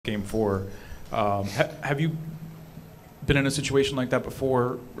Game 4. Have you been in a situation like that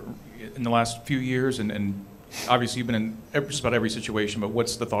before in the last few years? And obviously you've been in just about every situation, but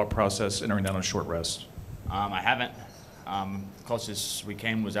what's the thought process entering that on a short rest? I haven't. Closest we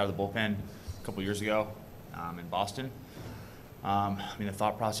came was out of the bullpen a couple years ago in Boston. I mean, the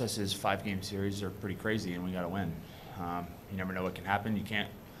thought process is 5-game series are pretty crazy, and we got to win. You never know what can happen. You can't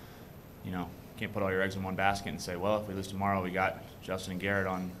put all your eggs in one basket and say, well, if we lose tomorrow, we got Justin and Garrett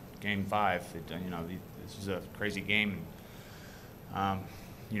on Game 5. This is a crazy game. After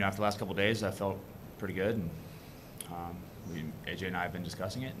the last couple of days, I felt pretty good, and AJ and I have been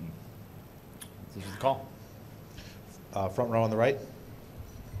discussing it, and this is the call. Front row on the right.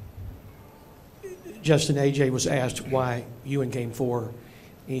 Justin, AJ was asked why you in Game 4, and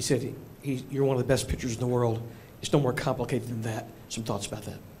he said you're one of the best pitchers in the world. It's no more complicated than that. Some thoughts about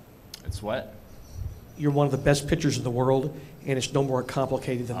that? It's what? You're one of the best pitchers in the world, and it's no more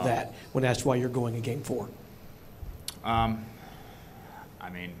complicated than that when asked why you're going in Game 4. I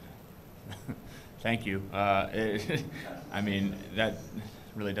mean, thank you. I mean, that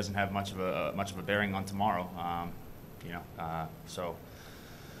really doesn't have much of a bearing on tomorrow.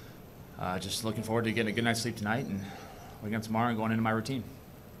 Just looking forward to getting a good night's sleep tonight and waking up tomorrow and going into my routine.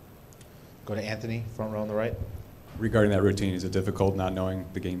 Go to Anthony, front row on the right. Regarding that routine, is it difficult not knowing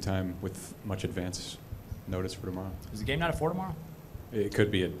the game time with much advance notice for tomorrow? Is the game not at 4 tomorrow? It could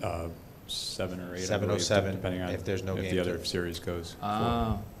be at 7 or 8. 7:07, depending on if there's no if game the other to- series goes.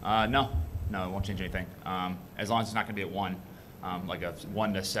 No, it won't change anything. As long as it's not going to be at 1, like a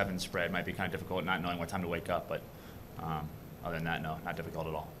 1 to 7 spread might be kind of difficult, not knowing what time to wake up. But other than that, no, not difficult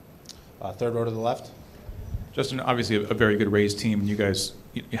at all. Third row to the left. Justin, obviously a very good Rays team, and you guys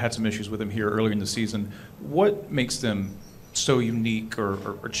you had some issues with them here earlier in the season. What makes them so unique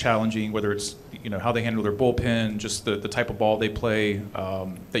or challenging, whether it's how they handle their bullpen, just the type of ball they play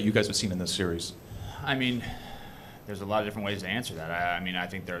that you guys have seen in this series? I mean, there's a lot of different ways to answer that. I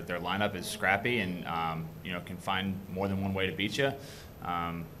think their lineup is scrappy and can find more than one way to beat you.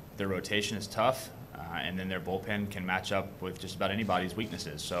 Their rotation is tough, and then their bullpen can match up with just about anybody's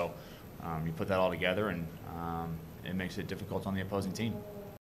weaknesses. So you put that all together, and it makes it difficult on the opposing team.